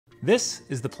This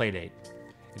is the Playdate.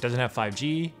 It doesn't have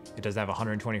 5G, it doesn't have a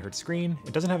 120Hz screen,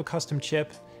 it doesn't have a custom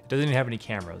chip, it doesn't even have any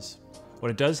cameras.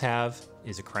 What it does have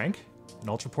is a crank, an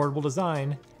ultra-portable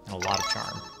design, and a lot of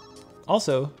charm.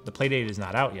 Also, the Playdate is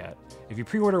not out yet. If you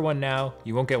pre-order one now,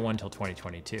 you won't get one until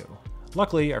 2022.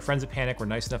 Luckily, our friends at Panic were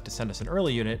nice enough to send us an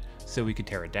early unit so we could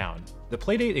tear it down. The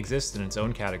Playdate exists in its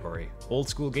own category, old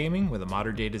school gaming with a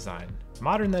modern day design.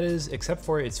 Modern that is, except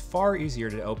for it's far easier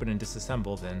to open and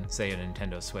disassemble than, say, a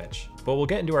Nintendo Switch. But we'll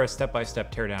get into our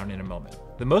step-by-step teardown in a moment.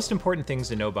 The most important things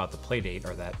to know about the Playdate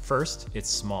are that, first, it's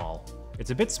small.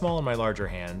 It's a bit small in my larger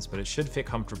hands, but it should fit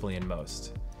comfortably in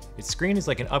most. Its screen is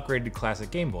like an upgraded classic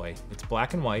Game Boy. It's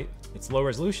black and white, it's low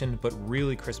resolution, but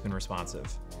really crisp and responsive.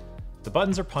 The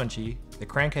buttons are punchy, the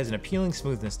crank has an appealing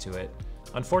smoothness to it.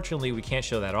 Unfortunately, we can't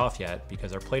show that off yet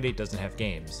because our Playdate doesn't have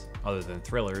games, other than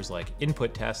thrillers like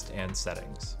Input Test and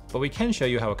Settings. But we can show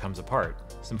you how it comes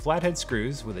apart. Some flathead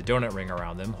screws with a donut ring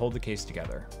around them hold the case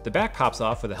together. The back pops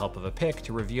off with the help of a pick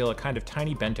to reveal a kind of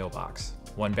tiny bento box.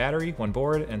 One battery, one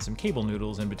board, and some cable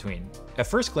noodles in between. At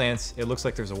first glance, it looks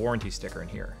like there's a warranty sticker in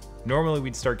here. Normally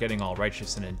we'd start getting all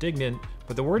righteous and indignant,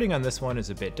 but the wording on this one is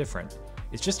a bit different.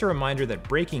 It's just a reminder that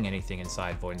breaking anything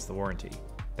inside voids the warranty.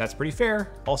 That's pretty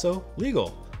fair, also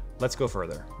legal. Let's go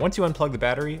further. Once you unplug the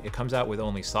battery, it comes out with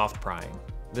only soft prying.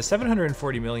 The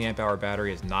 740 mAh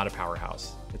battery is not a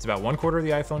powerhouse. It's about 1/4 of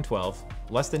the iPhone 12,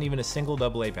 less than even a single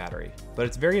AA battery. But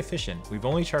it's very efficient. We've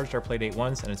only charged our Playdate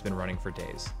once and it's been running for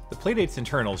days. The Playdate's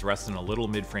internals rest in a little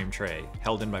mid-frame tray,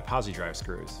 held in by posi drive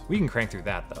screws. We can crank through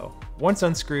that though. Once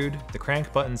unscrewed, the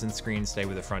crank, buttons, and screen stay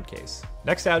with the front case.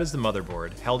 Next out is the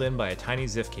motherboard, held in by a tiny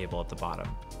ZIF cable at the bottom.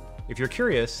 If you're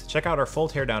curious, check out our full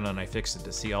teardown on iFixit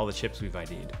to see all the chips we've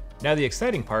ID'd. Now the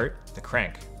exciting part, the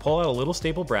crank. Pull out a little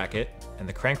staple bracket, and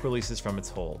the crank releases from its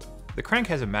hold. The crank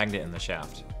has a magnet in the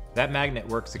shaft. That magnet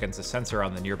works against a sensor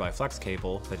on the nearby flex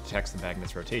cable that detects the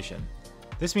magnet's rotation.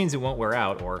 This means it won't wear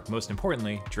out, or most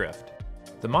importantly, drift.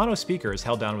 The mono speaker is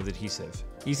held down with adhesive.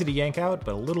 Easy to yank out,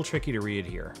 but a little tricky to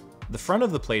re-adhere. The front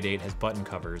of the Playdate has button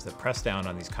covers that press down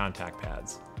on these contact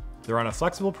pads. They're on a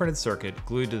flexible printed circuit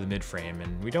glued to the midframe,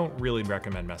 and we don't really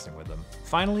recommend messing with them.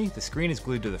 Finally, the screen is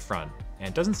glued to the front, and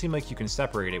it doesn't seem like you can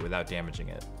separate it without damaging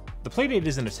it. The Playdate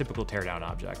isn't a typical teardown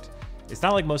object. It's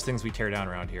not like most things we tear down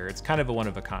around here, it's kind of a one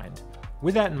of a kind.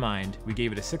 With that in mind, we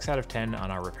gave it a 6 out of 10 on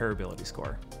our repairability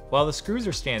score. While the screws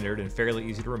are standard and fairly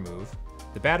easy to remove,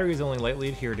 the battery is only lightly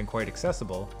adhered and quite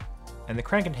accessible, and the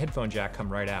crank and headphone jack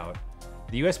come right out,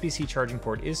 the USB-C charging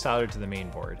port is soldered to the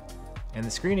main board, and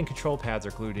the screen and control pads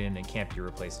are glued in and can't be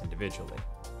replaced individually.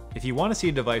 If you want to see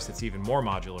a device that's even more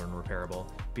modular and repairable,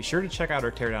 be sure to check out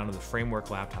our teardown of the Framework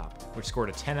laptop, which scored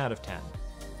a 10 out of 10.